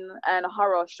Halloween and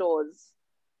horror shows.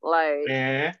 Like,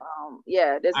 there's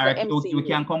the MCU. We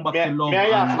can come back to love. May I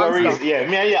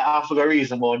ask a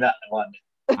reason about that one.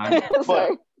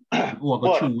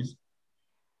 But choose.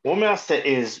 What may I say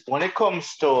is, when it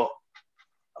comes to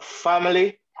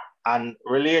family and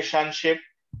relationship,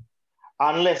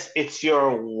 unless it's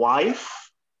your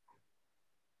wife,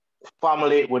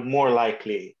 family would more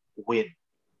likely win.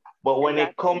 But when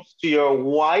it comes to your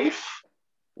wife,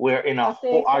 we're in a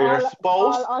or your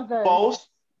spouse,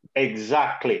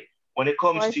 exactly. When it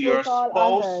comes to your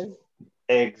spouse,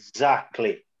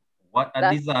 exactly. What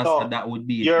a disaster that would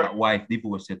be if your wife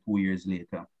divorced 2 years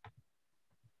later.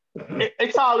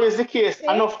 It's always the case.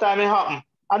 Enough time it happen.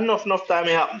 Enough time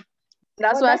it happen.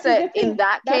 That's why I said in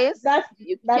that case,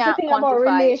 you can't the thing about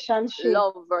relationship.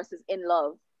 Love versus in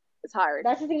love. It's hard.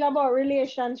 That's the thing about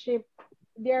relationship.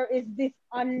 There is this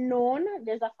unknown.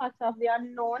 There's a factor of the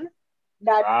unknown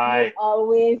that you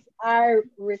always are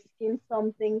risking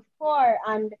something for.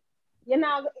 And,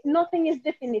 nothing is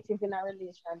definitive in a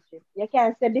relationship. You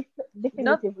can't say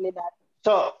definitively that.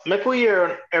 So, make we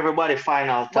hear everybody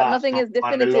final thoughts. But nothing is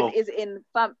definitive is in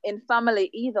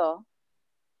family either.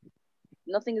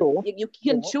 Nothing is, you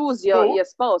can choose your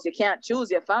spouse. You can't choose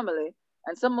your family.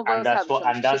 And some of us have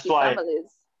shitty families.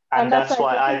 And that's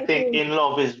why I think in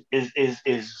love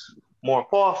is more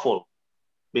powerful,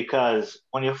 because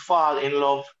when you fall in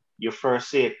love, you first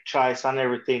say choice and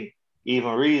everything,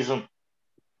 even reason.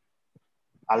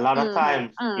 A lot of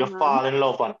times you fall in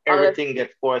love and everything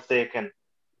gets forsaken.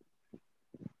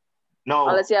 No,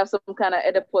 unless you have some kind of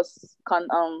Oedipus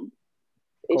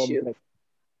issue.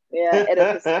 Yeah,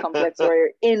 Oedipus complex where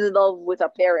you're in love with a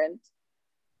parent.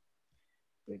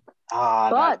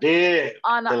 But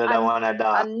on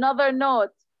another note,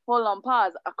 hold on,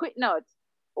 pause, a quick note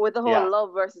with the whole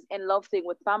love versus in love thing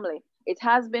with family. It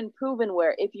has been proven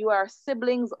where if you are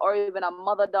siblings or even a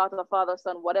mother, daughter, father,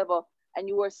 son, whatever, and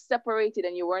you were separated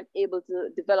and you weren't able to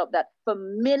develop that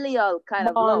familial kind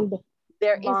of love,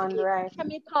 there is a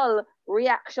chemical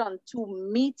reaction to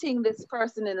meeting this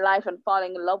person in life and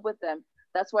falling in love with them.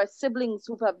 That's why siblings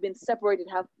who have been separated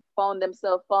have found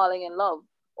themselves falling in love.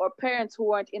 Or parents who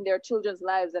weren't in their children's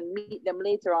lives and meet them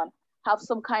later on have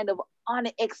some kind of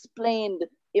unexplained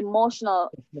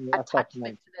emotional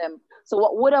attachment to them. So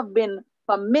what would have been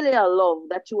familial love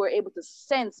that you were able to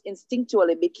sense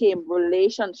instinctually became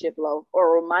relationship love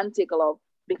or romantic love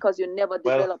because you never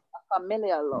developed a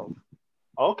familial love.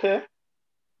 Okay.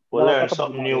 We'll learn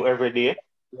something new every day.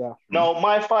 Yeah. Now,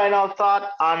 my final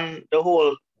thought on the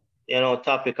whole,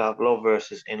 topic of love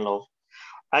versus in love.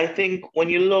 I think when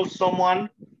you love someone,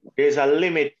 there's a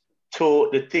limit to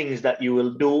the things that you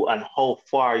will do and how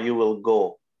far you will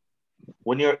go.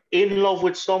 When you're in love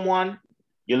with someone,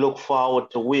 you look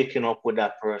forward to waking up with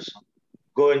that person,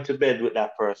 going to bed with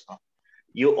that person.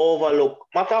 You overlook,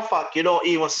 matter of fact, you don't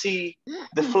even see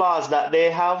the flaws that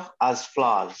they have as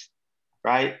flaws,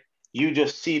 right? You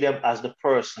just see them as the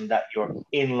person that you're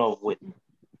in love with,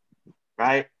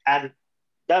 right? And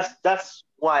that's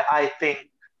why I think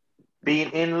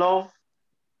being in love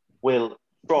will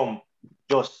from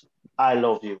just I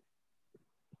love you.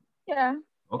 Yeah.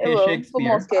 Okay, Shakespeare. For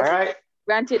most cases. All right.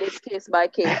 Granted, it's case by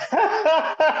case.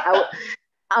 I'm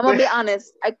gonna be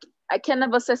honest. I can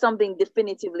never say something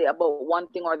definitively about one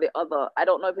thing or the other. I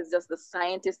don't know if it's just the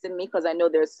scientist in me, because I know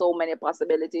there's so many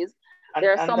possibilities.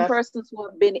 There are some persons who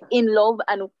have been in love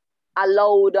and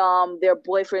allowed their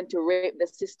boyfriend to rape the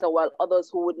sister, while others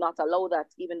who would not allow that,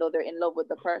 even though they're in love with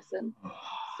the person.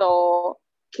 So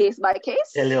case by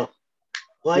case. Hello.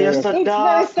 Why is that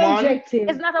dark, man?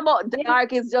 It's not about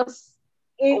dark. It's just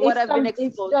what I've been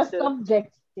exposed to. It's just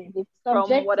subjective. It's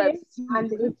subjective,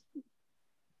 and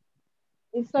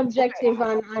it's subjective,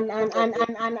 and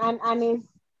it's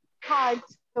hard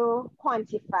to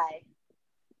quantify.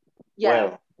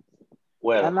 Yeah.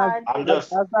 Well, and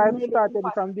as I started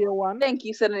from day one. Thank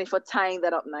you, Sydney, for tying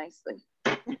that up nicely.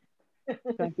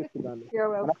 Thank you, Sudani. You're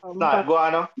welcome. Go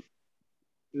on.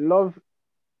 Love,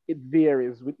 it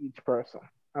varies with each person.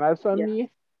 And as for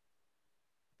me,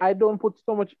 I don't put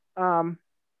so much, what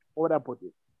would I put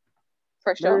it?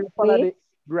 For sure.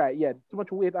 Right, yeah. Too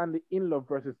much weight on the in love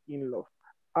versus in love.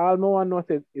 All no one knows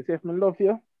is if I love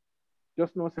you,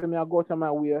 just know say me I go to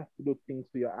my way to do things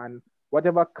to you. And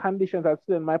whatever conditions I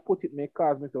still might put it may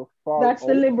cause me to fall That's out.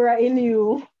 the Libra in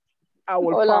you. I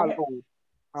will fall out.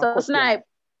 So Snipe,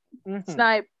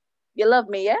 Snipe, you love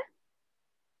me, yeah?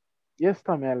 Yes,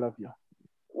 Tommy, I love you.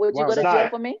 Would you go to jail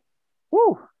for me?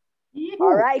 Woo.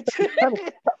 All right.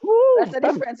 That's the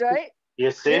difference, right? You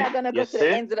see? You're not gonna go to the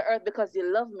ends of the earth because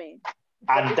you love me.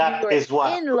 And that is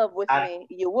what in love with me,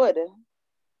 you would.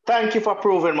 Thank you for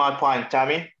proving my point,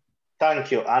 Tammy.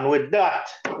 Thank you. And with that,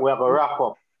 we have a wrap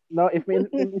up. No, if you're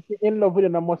in love with you,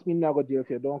 that must mean you go to jail if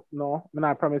you don't. No,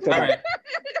 I promise you that.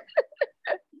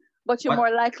 But you're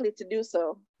more likely to do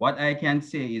so. What I can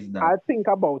say is that I think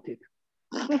about it.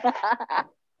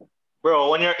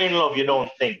 Bro, when you're in love, you don't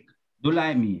think. Do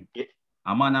like me. Yeah.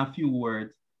 I'm on a few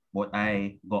words, but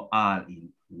I go all in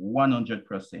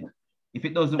 100%. If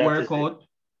it doesn't work out,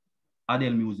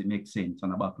 Adele music makes sense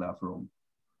on a backlash room.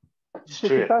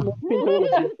 Straight.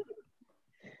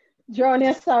 Drown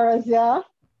your sorrows, yeah?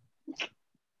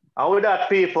 And with that,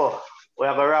 people, we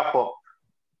have a wrap up.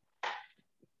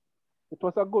 It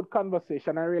was a good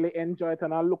conversation. I really enjoyed it,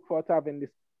 and I look forward to having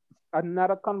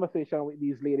another conversation with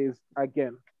these ladies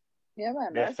again. Yeah,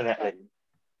 man. Definitely.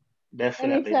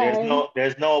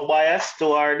 There's no bias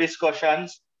to our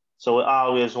discussions. So we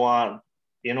always want,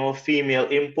 female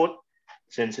input.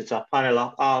 Since it's a panel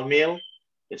of all male,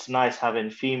 it's nice having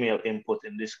female input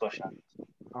in discussions.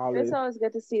 It's always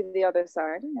good to see the other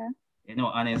side, yeah.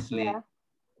 Honestly,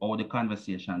 all the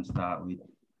conversations start with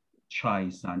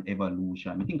choice and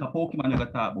evolution. I think a Pokemon never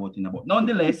talk about it, but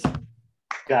nonetheless.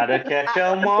 Gotta catch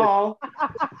them all.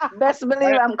 Best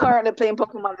believe I'm currently playing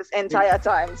Pokemon this entire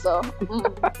time, so.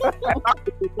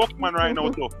 Pokemon right now,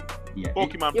 too. Yeah.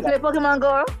 Pokemon. You play Pokemon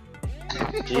Go?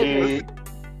 Gee.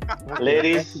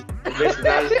 Ladies,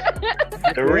 listeners,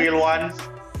 the real ones,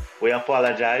 we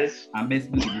apologize. And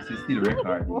best believe this is still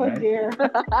recording, right? Dear.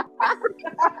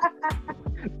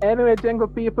 Anyway, Jungle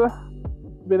people,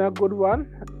 it's been a good one.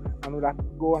 And we'll have to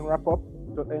go and wrap up.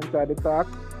 Just enjoy the talk.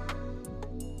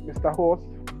 Mr. Host,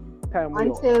 time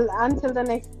until the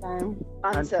next time.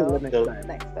 Until the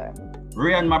next time.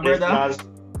 Ryan, my brother,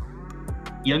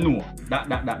 you know that.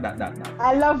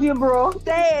 I love you, bro.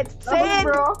 Say it,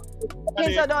 bro.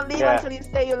 So don't leave until you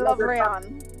say you love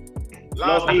Ryan.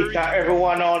 Love each and every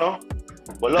one,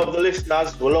 we love the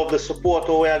listeners. We love the support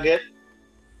we get.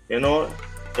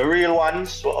 The real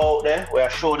ones were out there. We are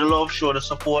show the love, show the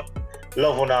support.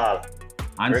 Love on all.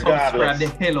 And subscribe the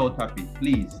hell out of it,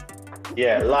 please.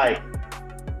 Yeah, like.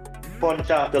 Punch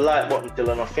out the like button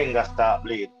till your finger start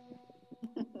bleeding.